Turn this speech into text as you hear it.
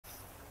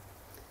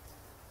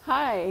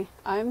Hi,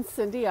 I'm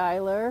Cindy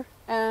Eyler,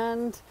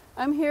 and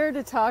I'm here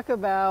to talk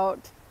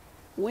about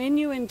when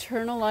you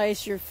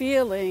internalize your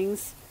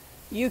feelings,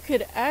 you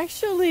could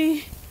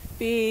actually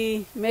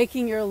be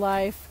making your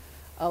life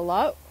a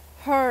lot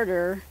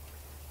harder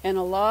and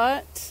a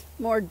lot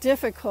more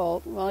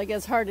difficult. Well, I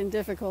guess hard and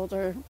difficult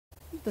are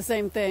the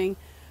same thing,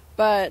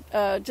 but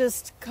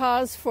just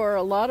cause for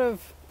a lot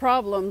of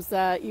problems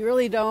that you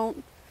really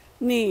don't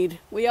need.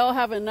 We all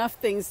have enough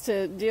things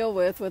to deal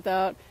with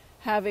without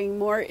having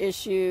more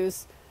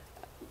issues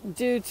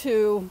due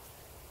to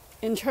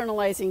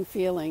internalizing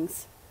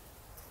feelings.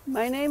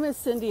 My name is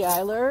Cindy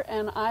Eyler,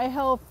 and I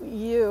help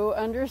you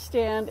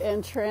understand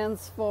and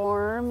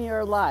transform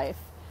your life.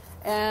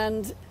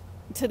 And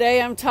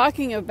today I'm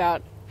talking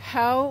about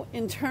how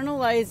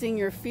internalizing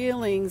your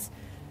feelings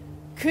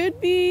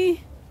could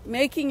be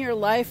making your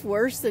life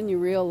worse than you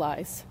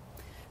realize.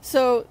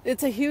 So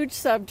it's a huge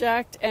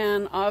subject,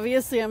 and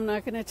obviously I'm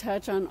not going to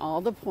touch on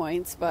all the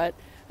points, but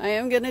I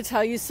am going to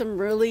tell you some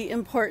really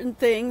important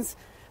things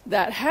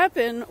that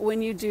happen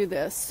when you do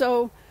this.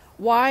 So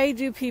why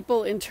do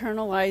people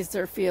internalize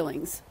their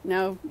feelings?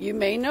 Now, you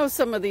may know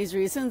some of these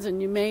reasons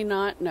and you may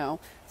not know.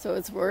 So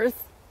it's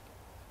worth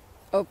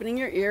opening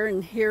your ear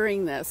and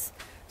hearing this.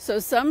 So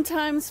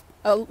sometimes,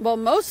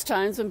 most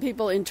times when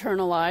people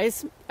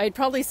internalize, I'd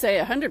probably say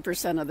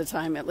 100% of the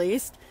time at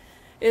least,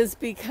 is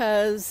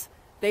because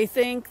they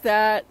think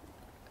that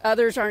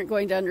others aren't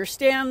going to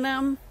understand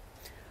them,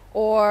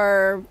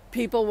 or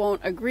people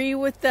won't agree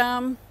with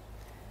them,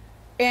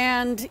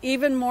 and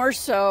even more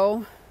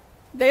so,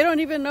 they don't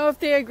even know if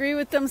they agree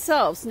with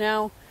themselves.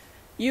 Now,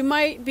 you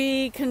might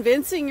be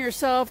convincing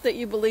yourself that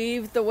you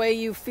believe the way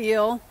you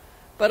feel,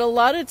 but a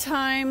lot of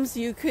times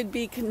you could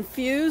be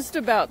confused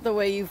about the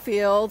way you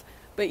feel,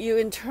 but you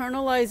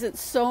internalize it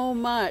so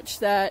much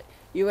that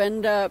you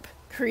end up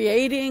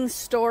creating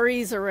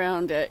stories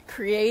around it,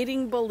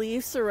 creating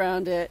beliefs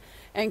around it,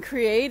 and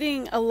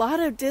creating a lot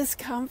of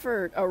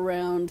discomfort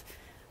around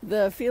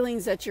the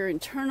feelings that you're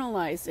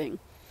internalizing.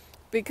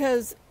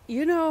 Because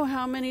you know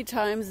how many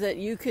times that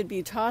you could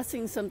be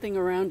tossing something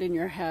around in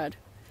your head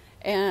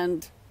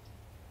and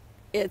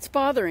it's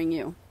bothering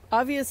you.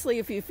 Obviously,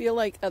 if you feel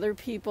like other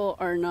people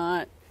are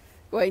not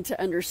going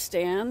to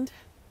understand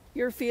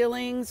your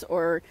feelings,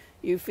 or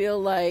you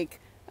feel like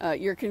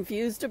you're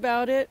confused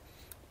about it,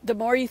 the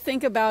more you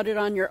think about it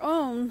on your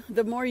own,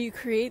 the more you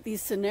create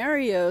these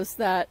scenarios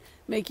that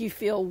make you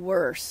feel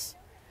worse.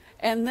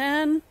 And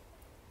then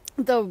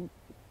the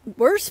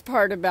worst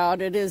part about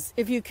it is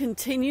if you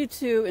continue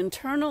to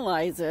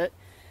internalize it,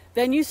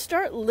 then you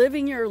start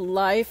living your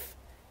life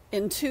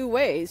in two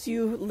ways.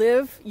 You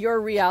live your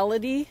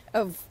reality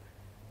of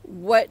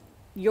what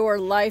your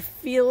life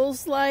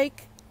feels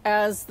like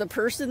as the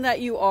person that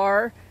you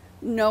are,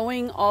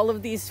 knowing all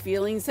of these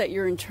feelings that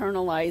you're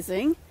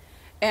internalizing,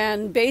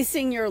 and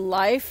basing your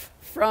life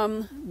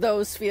from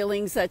those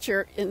feelings that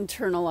you're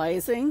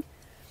internalizing,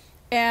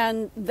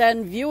 and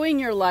then viewing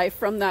your life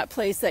from that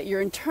place that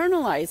you're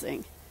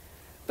internalizing.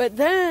 But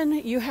then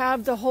you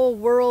have the whole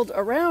world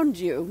around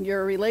you,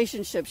 your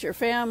relationships, your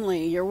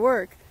family, your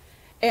work,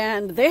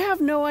 and they have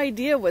no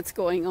idea what's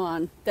going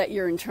on that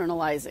you're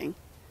internalizing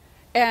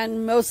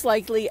and most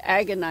likely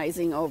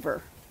agonizing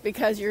over,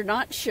 because you're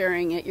not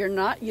sharing it,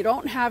 you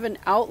don't have an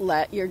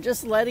outlet, you're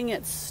just letting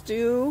it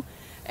stew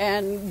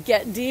and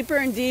get deeper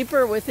and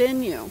deeper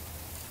within you.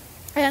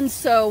 And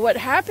so what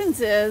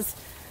happens is,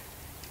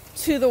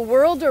 to the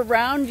world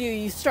around you,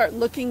 you start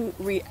looking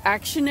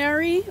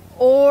reactionary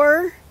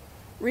or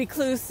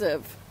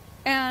reclusive.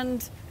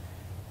 And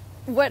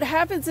what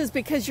happens is,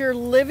 because you're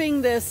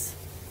living this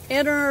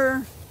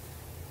inner,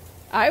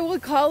 I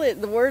would call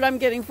it, the word I'm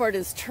getting for it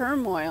is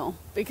turmoil,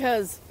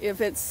 because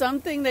if it's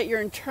something that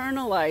you're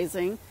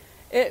internalizing,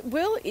 it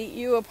will eat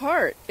you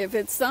apart. If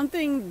it's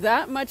something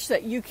that much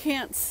that you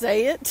can't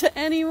say it to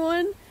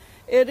anyone,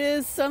 it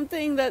is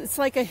something that's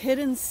like a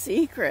hidden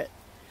secret.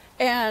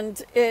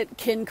 And it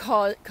can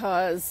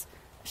cause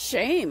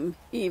shame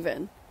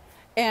even,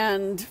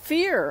 and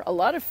fear, a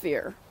lot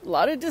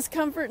of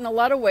discomfort in a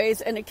lot of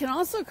ways, and it can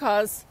also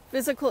cause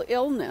physical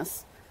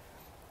illness.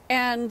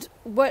 And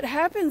what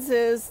happens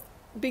is,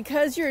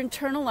 because you're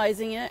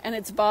internalizing it and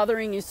it's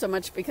bothering you so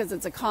much because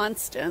it's a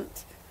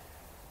constant,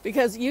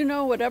 because you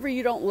know whatever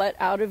you don't let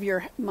out of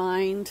your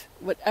mind,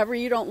 whatever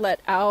you don't let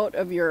out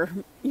of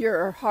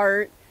your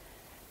heart,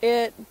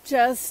 it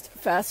just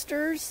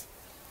festers.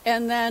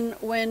 And then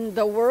when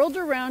the world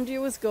around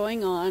you is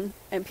going on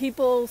and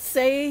people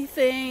say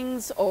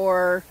things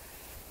or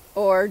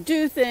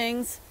do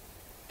things,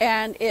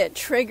 and it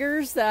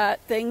triggers that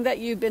thing that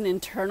you've been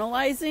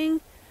internalizing,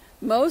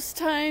 most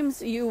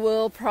times you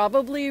will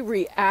probably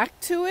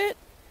react to it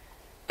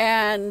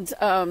and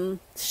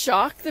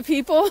shock the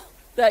people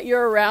that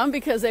you're around,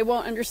 because they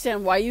won't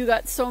understand why you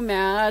got so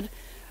mad,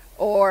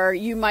 or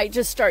you might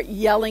just start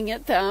yelling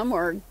at them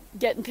or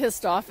getting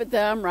pissed off at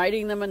them,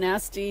 writing them a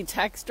nasty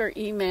text or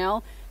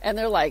email, and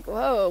they're like,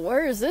 whoa,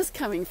 where is this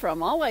coming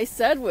from? All I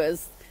said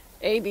was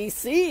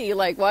ABC.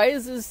 Like, why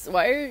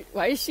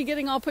is she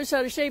getting all pushed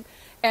out of shape?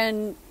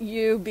 and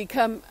you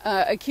become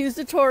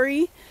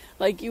accusatory,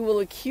 like you will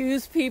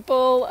accuse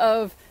people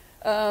of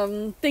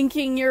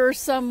thinking you're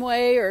some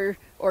way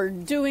or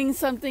doing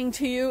something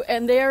to you,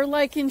 and they're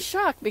like in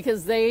shock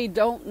because they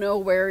don't know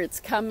where it's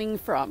coming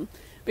from.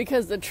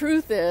 Because the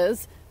truth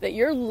is that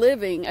you're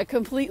living a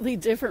completely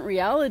different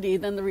reality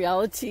than the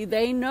reality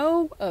they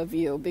know of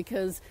you,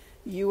 because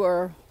you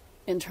are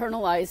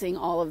internalizing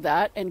all of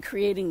that and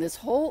creating this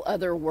whole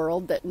other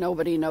world that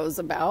nobody knows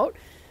about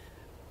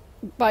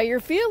by your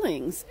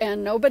feelings.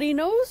 And nobody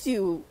knows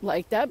you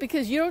like that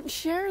because you don't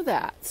share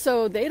that.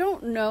 So they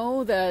don't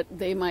know that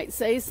they might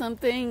say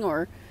something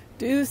or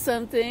do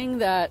something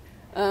that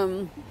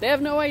they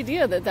have no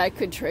idea that that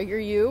could trigger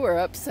you or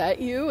upset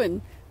you.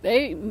 And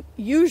they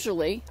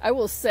usually, I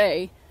will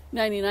say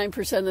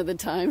 99% of the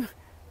time,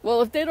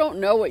 well, if they don't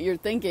know what you're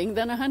thinking,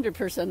 then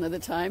 100% of the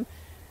time,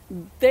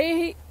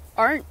 they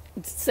aren't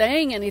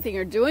saying anything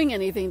or doing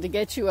anything to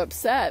get you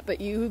upset,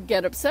 but you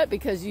get upset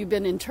because you've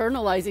been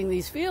internalizing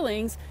these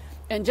feelings,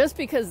 and just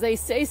because they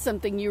say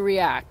something, you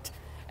react.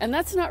 And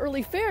that's not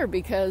really fair,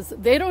 because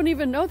they don't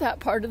even know that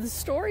part of the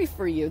story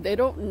for you. They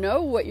don't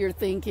know what you're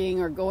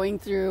thinking or going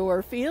through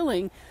or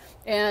feeling,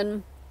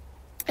 and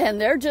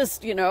they're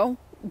just,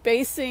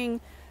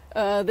 basing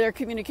their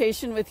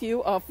communication with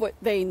you off what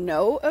they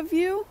know of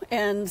you.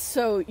 And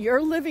so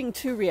you're living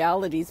two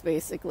realities,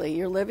 basically.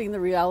 You're living the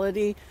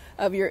reality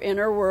of your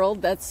inner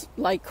world that's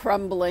like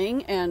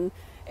crumbling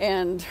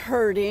and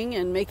hurting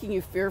and making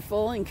you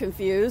fearful and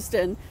confused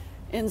and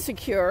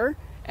insecure.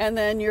 And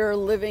then you're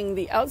living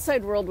the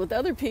outside world with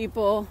other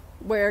people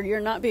where you're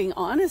not being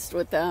honest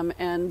with them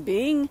and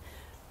being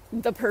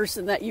the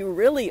person that you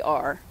really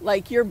are.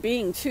 Like, you're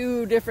being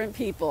two different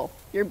people.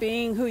 You're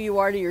being who you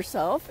are to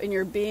yourself, and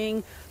you're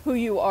being who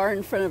you are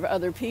in front of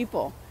other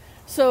people.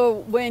 So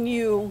when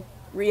you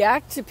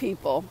react to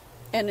people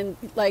and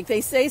like they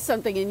say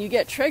something and you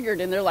get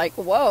triggered and they're like,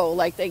 whoa,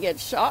 like they get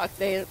shocked.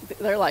 They're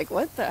like,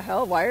 what the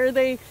hell? Why are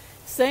they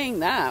saying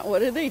that?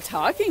 What are they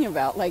talking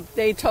about? Like,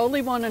 they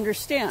totally won't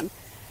understand.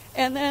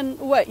 And then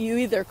what? You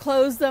either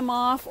close them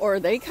off, or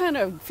they kind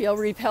of feel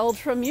repelled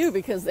from you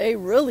because they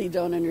really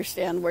don't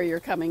understand where you're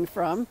coming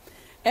from.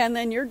 And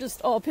then you're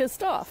just all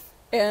pissed off.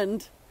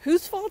 And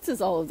whose fault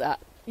is all of that?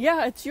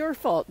 Yeah, it's your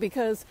fault,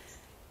 because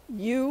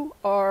you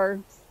are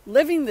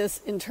living this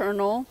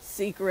internal,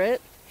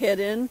 secret,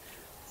 hidden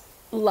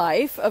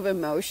life of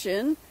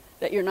emotion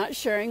that you're not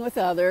sharing with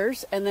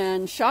others, and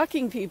then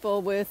shocking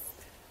people with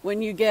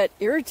when you get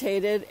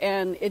irritated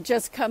and it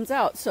just comes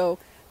out. So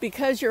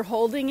because you're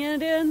holding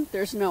it in,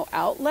 there's no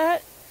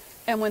outlet.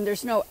 And when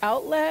there's no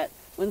outlet,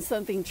 when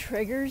something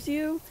triggers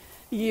you,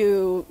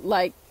 you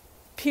like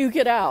puke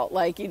it out.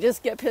 Like, you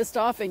just get pissed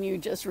off and you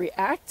just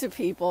react to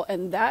people.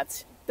 And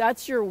that's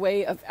your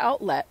way of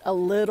outlet. A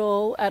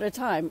little at a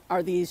time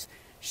are these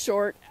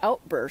short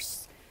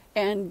outbursts.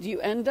 And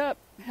you end up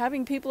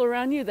having people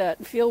around you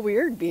that feel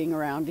weird being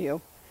around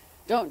you.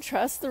 Don't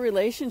trust the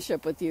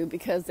relationship with you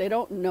because they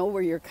don't know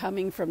where you're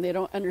coming from. They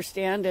don't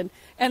understand.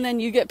 And then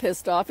you get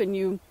pissed off and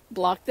you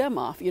block them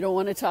off. You don't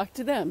want to talk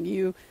to them.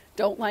 You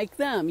don't like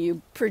them.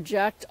 You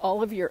project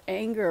all of your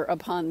anger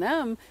upon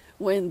them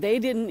when they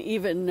didn't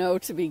even know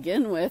to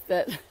begin with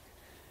that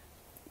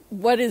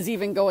what is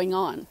even going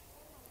on.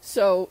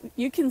 So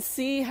you can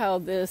see how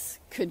this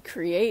could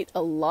create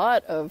a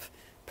lot of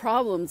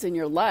problems in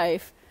your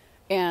life.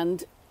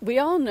 And we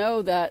all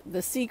know that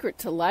the secret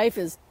to life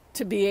is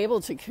to be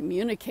able to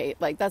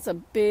communicate. Like, that's a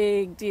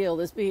big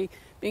deal, is being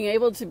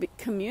able to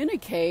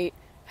communicate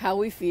how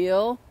we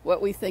feel,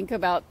 what we think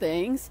about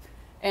things.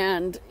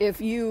 And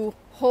if you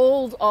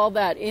hold all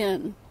that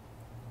in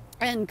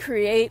and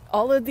create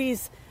all of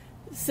these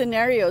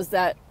scenarios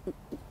that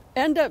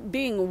end up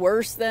being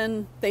worse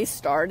than they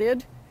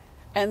started,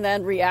 and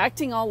then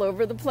reacting all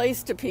over the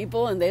place to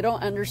people and they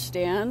don't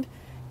understand,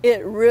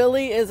 it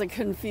really is a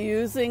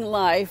confusing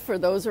life for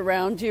those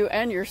around you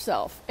and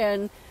yourself.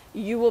 And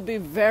you will be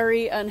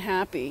very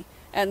unhappy.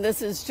 And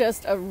this is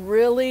just a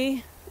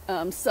really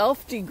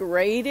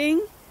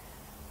self-degrading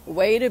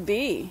way to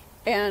be.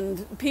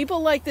 And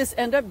people like this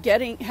end up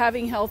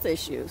having health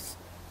issues,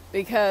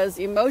 because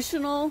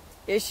emotional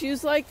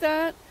issues like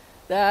that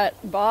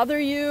bother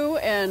you,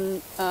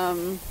 and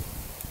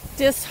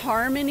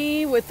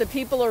disharmony with the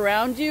people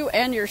around you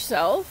and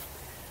yourself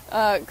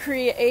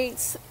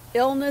creates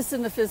illness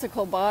in the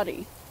physical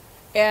body.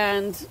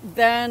 And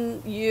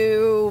then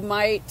you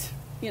might,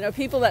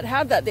 people that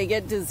have that, they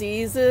get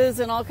diseases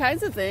and all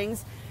kinds of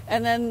things,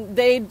 and then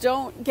they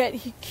don't get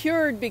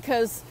cured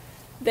because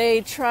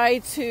they try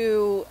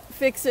to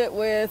fix it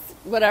with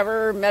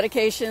whatever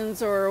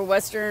medications or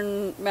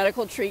Western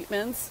medical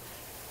treatments,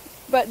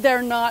 but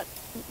they're not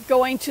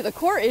going to the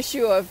core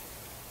issue of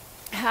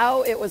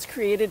how it was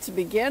created to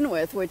begin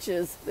with, which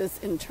is this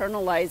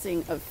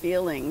internalizing of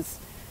feelings,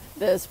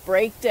 this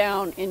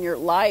breakdown in your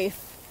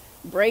life,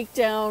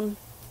 breakdown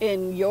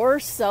in your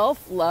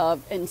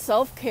self-love and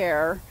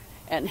self-care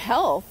and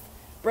health,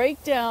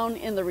 breakdown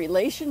in the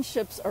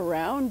relationships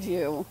around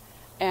you,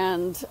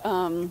 and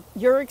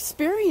your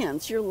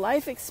experience, your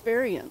life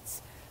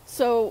experience.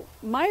 So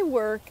my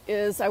work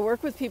is I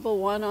work with people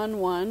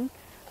one-on-one.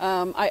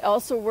 I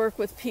also work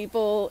with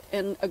people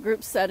in a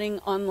group setting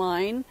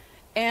online,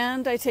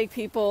 and I take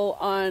people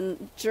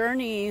on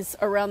journeys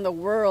around the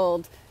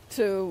world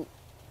to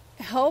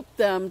help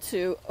them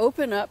to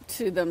open up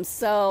to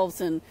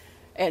themselves and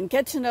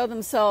get to know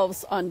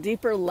themselves on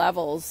deeper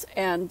levels.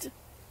 And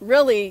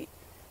really,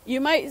 you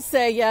might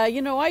say, yeah,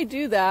 I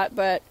do that,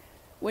 but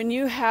when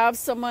you have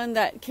someone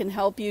that can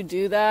help you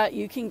do that,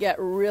 you can get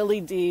really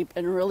deep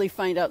and really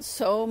find out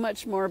so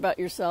much more about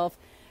yourself,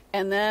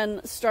 and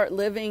then start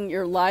living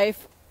your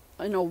life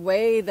in a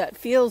way that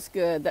feels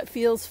good, that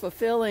feels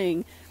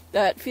fulfilling,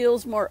 that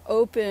feels more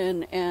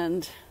open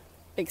and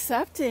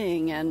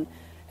accepting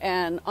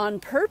and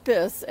on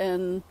purpose.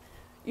 And,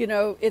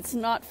 it's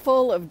not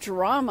full of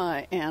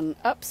drama and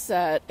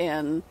upset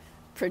and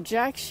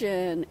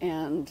projection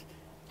and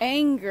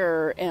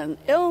anger and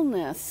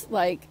illness.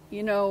 Like,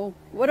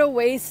 what a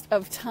waste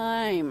of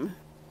time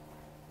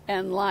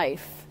and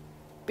life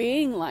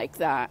being like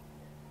that.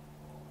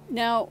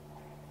 Now,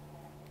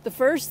 the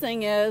first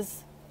thing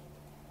is,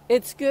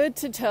 it's good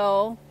to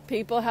tell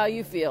people how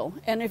you feel.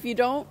 And if you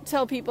don't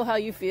tell people how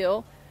you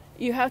feel,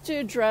 you have to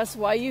address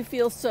why you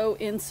feel so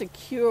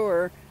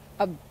insecure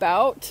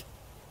about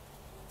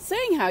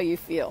saying how you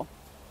feel.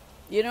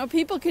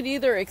 People could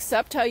either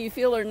accept how you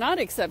feel or not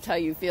accept how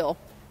you feel.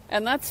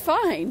 And that's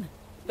fine.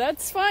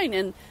 That's fine.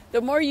 And the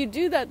more you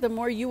do that, the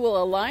more you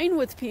will align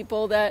with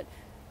people that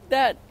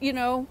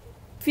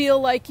feel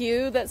like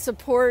you, that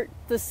support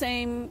the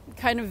same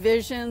kind of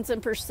visions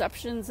and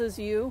perceptions as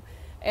you.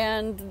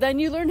 And then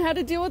you learn how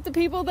to deal with the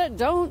people that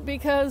don't,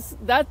 because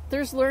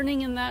there's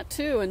learning in that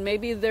too. And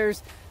maybe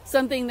there's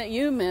something that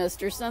you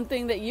missed or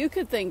something that you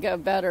could think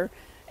of better.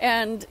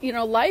 And,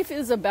 life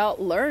is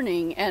about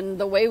learning. And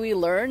the way we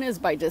learn is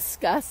by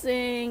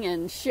discussing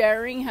and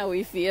sharing how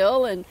we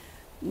feel. And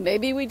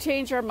maybe we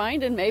change our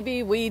mind and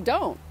maybe we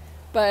don't.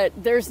 But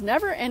there's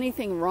never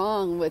anything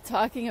wrong with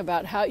talking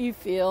about how you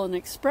feel and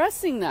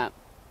expressing that.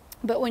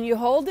 But when you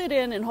hold it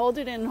in and hold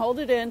it in and hold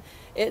it in,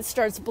 it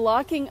starts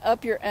blocking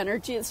up your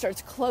energy. It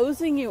starts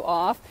closing you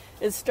off.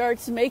 It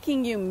starts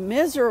making you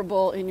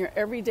miserable in your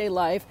everyday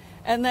life.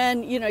 And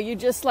then, you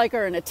just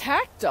are an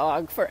attack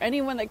dog for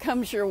anyone that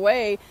comes your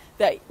way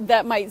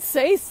that might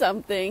say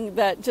something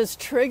that just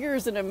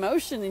triggers an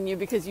emotion in you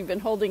because you've been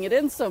holding it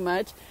in so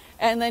much.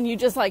 And then you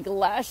just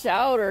lash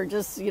out or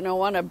just,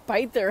 want to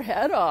bite their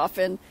head off.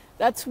 And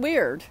that's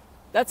weird.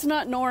 That's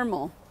not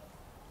normal.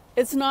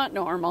 It's not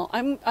normal.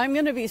 I'm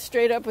going to be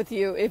straight up with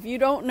you. If you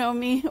don't know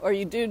me or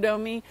you do know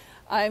me,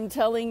 I'm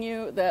telling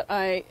you that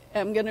I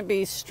am going to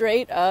be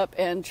straight up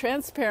and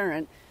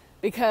transparent,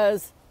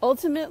 because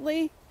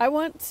ultimately I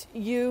want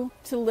you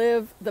to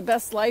live the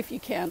best life you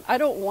can. I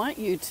don't want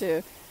you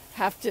to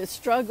have to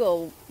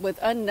struggle with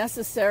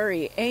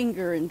unnecessary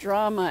anger and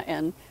drama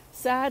and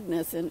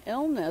sadness and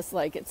illness.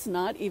 It's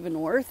not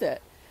even worth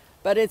it.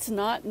 But it's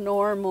not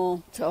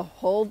normal to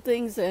hold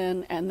things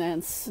in and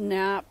then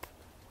snap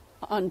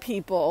on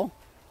people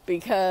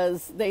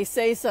because they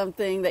say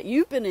something that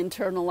you've been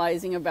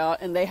internalizing about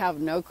and they have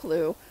no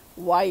clue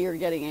why you're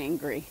getting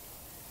angry.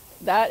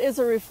 That is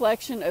a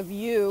reflection of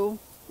you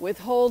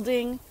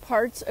withholding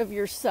parts of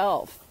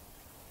yourself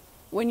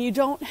when you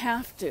don't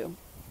have to.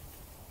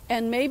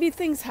 And maybe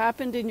things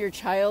happened in your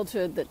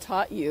childhood that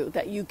taught you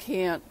that you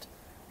can't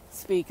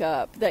speak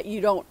up, that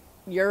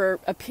your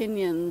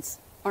opinions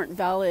aren't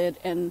valid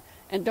and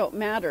don't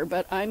matter.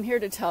 But I'm here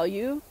to tell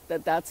you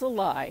that that's a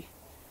lie.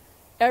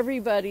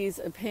 Everybody's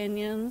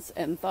opinions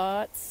and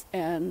thoughts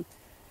and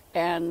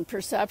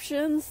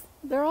perceptions,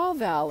 they're all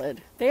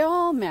valid. They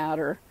all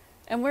matter.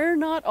 And we're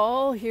not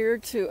all here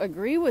to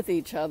agree with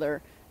each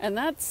other. And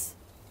that's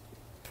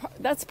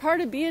part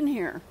of being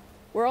here.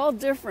 We're all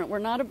different. We're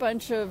not a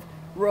bunch of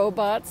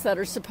robots that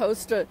are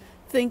supposed to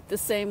think the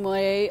same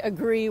way,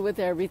 agree with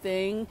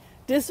everything,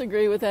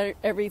 disagree with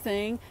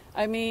everything.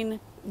 I mean,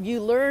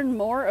 you learn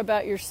more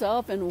about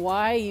yourself and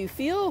why you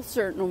feel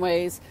certain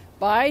ways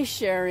by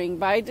sharing,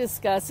 by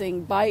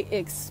discussing, by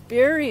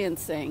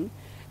experiencing.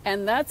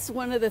 And that's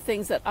one of the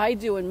things that I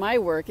do in my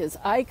work is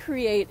I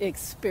create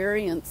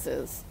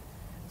experiences.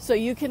 So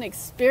you can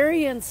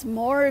experience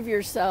more of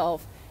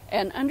yourself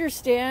and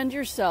understand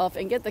yourself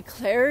and get the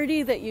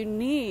clarity that you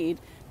need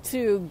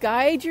to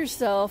guide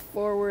yourself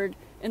forward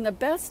in the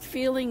best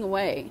feeling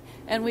way.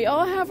 And we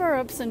all have our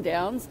ups and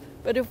downs,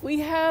 but if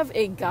we have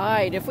a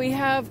guide, if we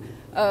have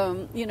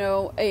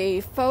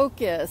a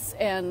focus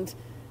and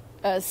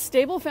a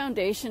stable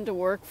foundation to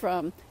work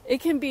from, it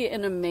can be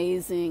an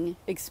amazing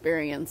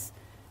experience,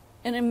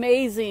 an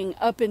amazing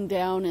up and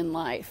down in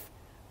life.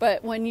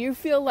 But when you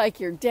feel like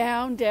you're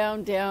down,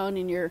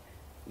 and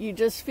you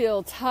just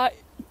feel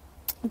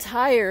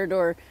tired,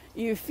 or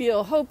you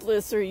feel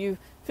hopeless, or you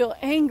feel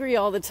angry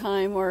all the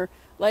time, or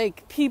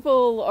like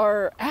people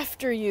are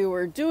after you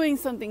or doing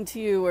something to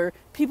you, or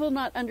people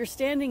not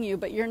understanding you,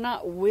 but you're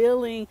not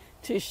willing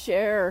to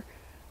share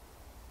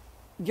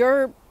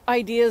your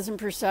ideas and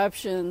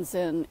perceptions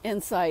and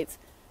insights,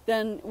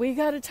 then we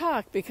got to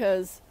talk,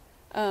 because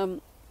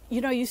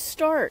you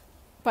start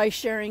by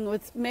sharing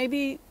with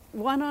maybe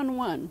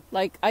one-on-one.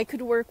 Like I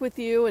could work with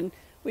you and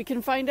we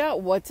can find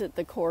out what's at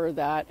the core of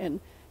that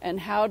and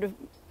how to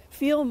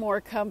feel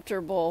more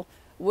comfortable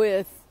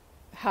with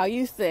how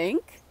you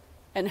think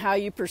and how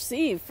you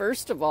perceive,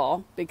 first of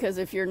all, because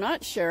if you're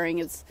not sharing,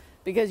 it's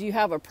because you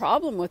have a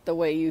problem with the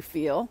way you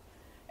feel,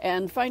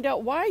 and find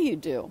out why you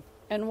do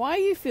and why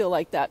you feel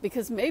like that.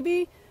 Because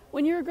maybe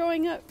when you were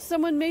growing up,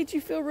 someone made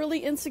you feel really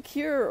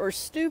insecure or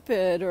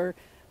stupid or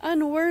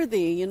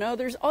unworthy. You know,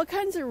 there's all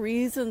kinds of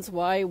reasons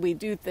why we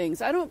do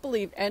things. I don't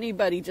believe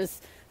anybody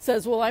just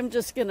says, well, I'm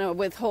just going to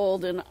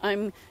withhold and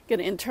I'm going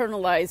to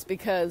internalize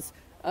because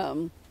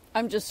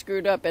I'm just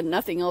screwed up and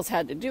nothing else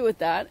had to do with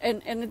that.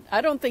 And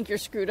I don't think you're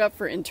screwed up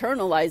for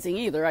internalizing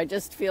either. I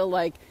just feel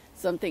like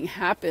something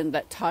happened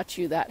that taught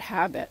you that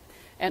habit.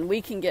 And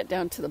we can get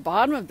down to the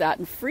bottom of that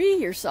and free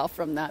yourself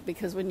from that,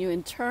 because when you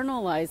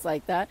internalize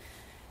like that,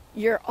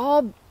 you're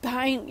all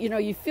bound, you know,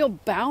 you feel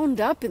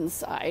bound up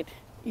inside.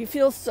 You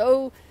feel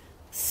so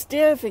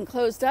stiff and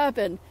closed up,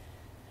 and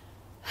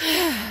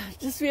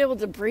just be able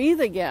to breathe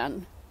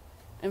again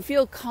and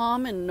feel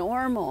calm and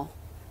normal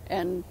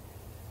and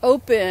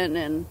open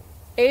and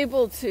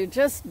able to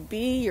just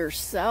be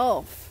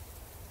yourself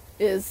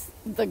is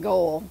the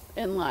goal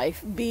in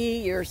life.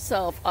 Be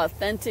yourself,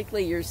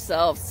 authentically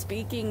yourself,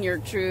 speaking your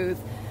truth,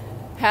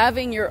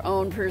 having your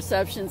own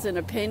perceptions and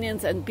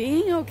opinions, and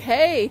being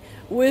okay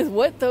with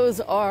what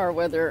those are,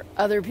 whether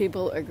other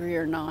people agree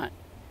or not.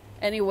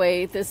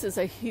 Anyway, this is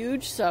a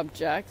huge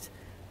subject,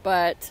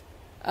 but,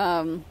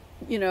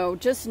 you know,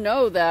 just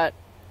know that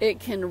it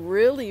can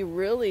really,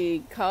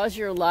 really cause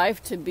your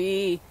life to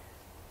be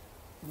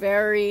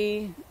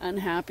very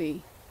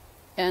unhappy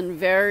and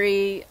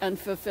very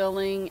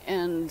unfulfilling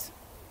and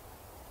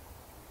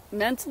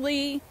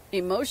mentally,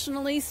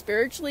 emotionally,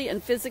 spiritually,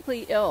 and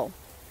physically ill.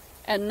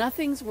 And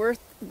nothing's worth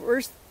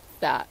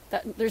that.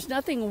 There's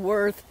nothing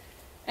worth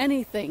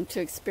anything to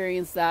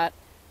experience that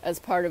as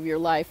part of your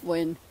life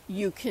when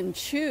you can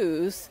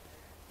choose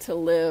to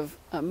live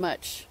a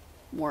much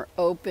more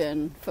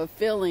open,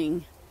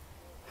 fulfilling,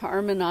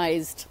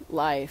 harmonized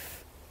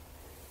life.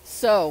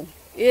 So,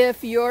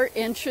 if you're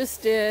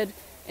interested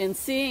in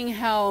seeing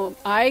how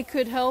I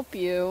could help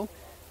you,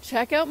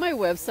 check out my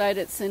website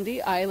at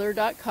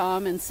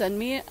cindyeyler.com and send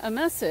me a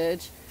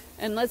message,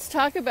 and let's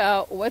talk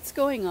about what's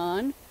going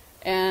on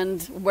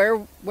and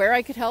where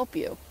I could help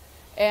you.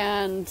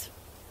 And,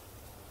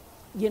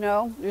 you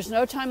know, there's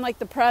no time like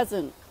the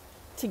present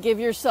to give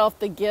yourself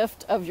the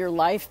gift of your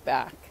life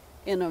back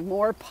in a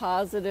more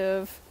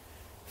positive,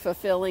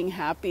 fulfilling,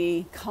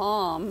 happy,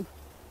 calm,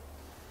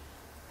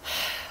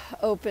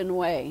 open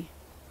way.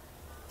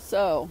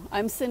 So,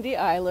 I'm Cindy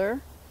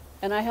Eyler,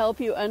 and I help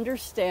you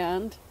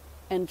understand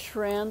and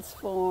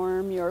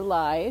transform your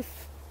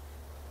life.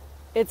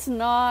 It's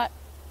not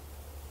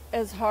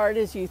as hard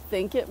as you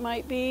think it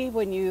might be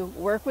when you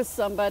work with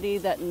somebody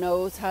that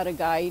knows how to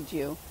guide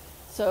you.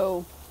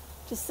 So,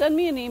 just send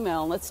me an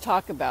email and let's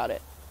talk about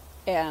it,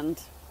 and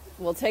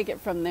we'll take it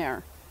from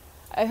there.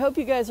 I hope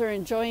you guys are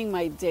enjoying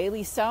my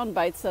daily sound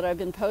bites that I've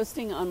been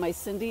posting on my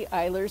Cindy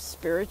Eyler's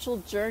Spiritual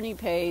Journey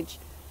page.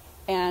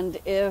 And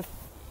if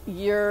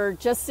you're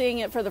just seeing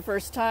it for the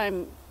first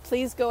time,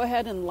 please go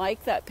ahead and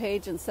like that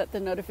page and set the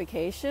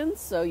notifications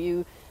so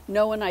you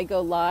know when I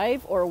go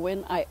live or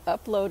when I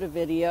upload a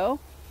video.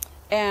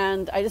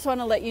 And I just want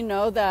to let you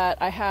know that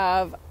I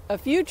have a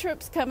few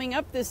trips coming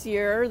up this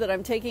year that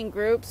I'm taking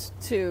groups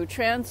to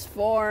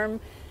transform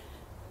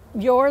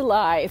your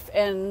life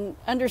and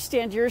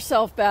understand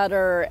yourself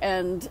better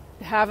and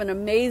have an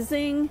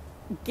amazing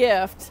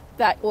gift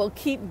that will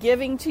keep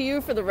giving to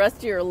you for the rest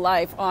of your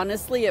life.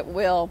 Honestly, it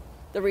will.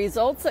 The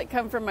results that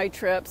come from my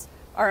trips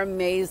are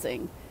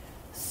amazing.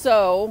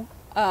 So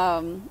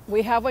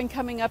we have one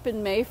coming up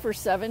in May for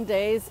 7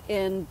 days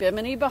in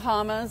Bimini,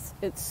 Bahamas.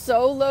 It's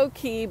so low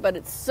key, but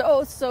it's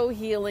so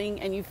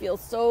healing, and you feel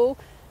so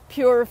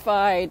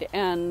purified,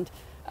 and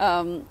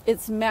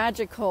it's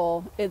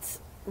magical.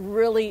 It's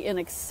really an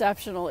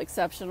exceptional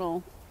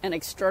and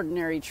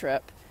extraordinary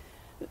trip.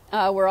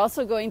 We're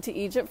also going to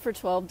Egypt for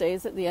 12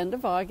 days at the end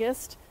of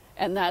August,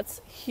 and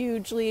that's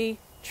hugely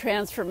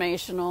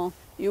transformational.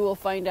 You will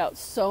find out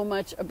so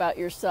much about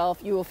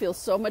yourself. You will feel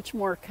so much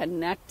more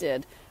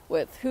connected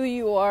with who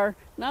you are,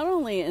 not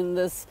only in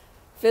this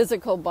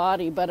physical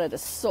body, but at a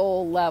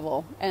soul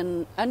level,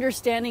 and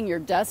understanding your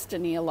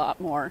destiny a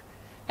lot more.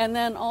 And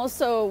then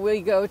also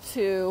we go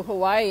to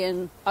Hawaii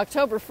in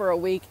October for a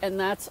week, and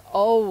that's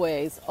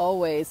always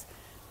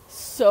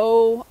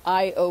so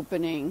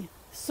eye-opening,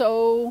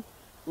 so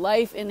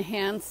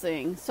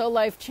life-enhancing, so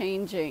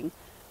life-changing.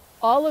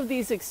 All of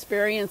these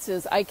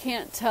experiences, I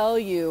can't tell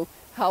you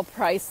how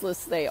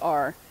priceless they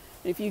are.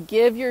 If you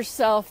give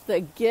yourself the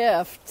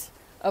gift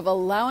of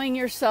allowing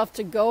yourself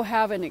to go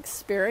have an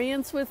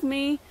experience with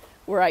me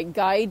where I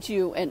guide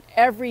you, and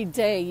every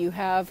day you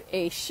have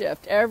a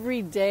shift.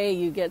 Every day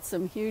you get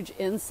some huge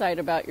insight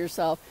about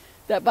yourself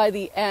that by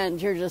the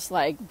end you're just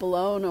like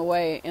blown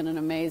away in an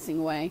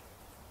amazing way.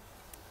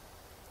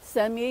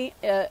 Send me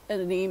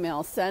an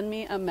email, send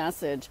me a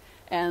message,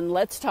 and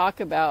let's talk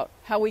about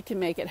how we can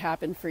make it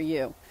happen for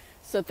you.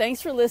 So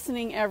thanks for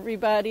listening,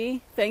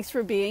 everybody. Thanks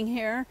for being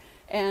here.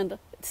 And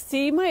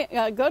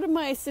go to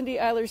my Cindy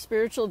Eyler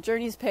Spiritual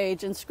Journeys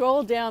page and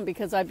scroll down,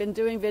 because I've been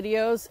doing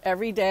videos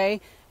every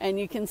day, and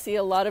you can see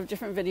a lot of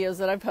different videos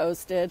that I've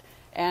posted,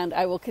 and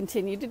I will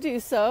continue to do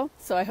so.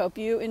 So I hope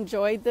you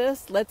enjoyed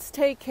this. Let's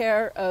take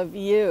care of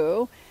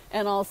you,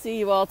 and I'll see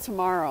you all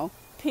tomorrow.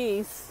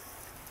 Peace.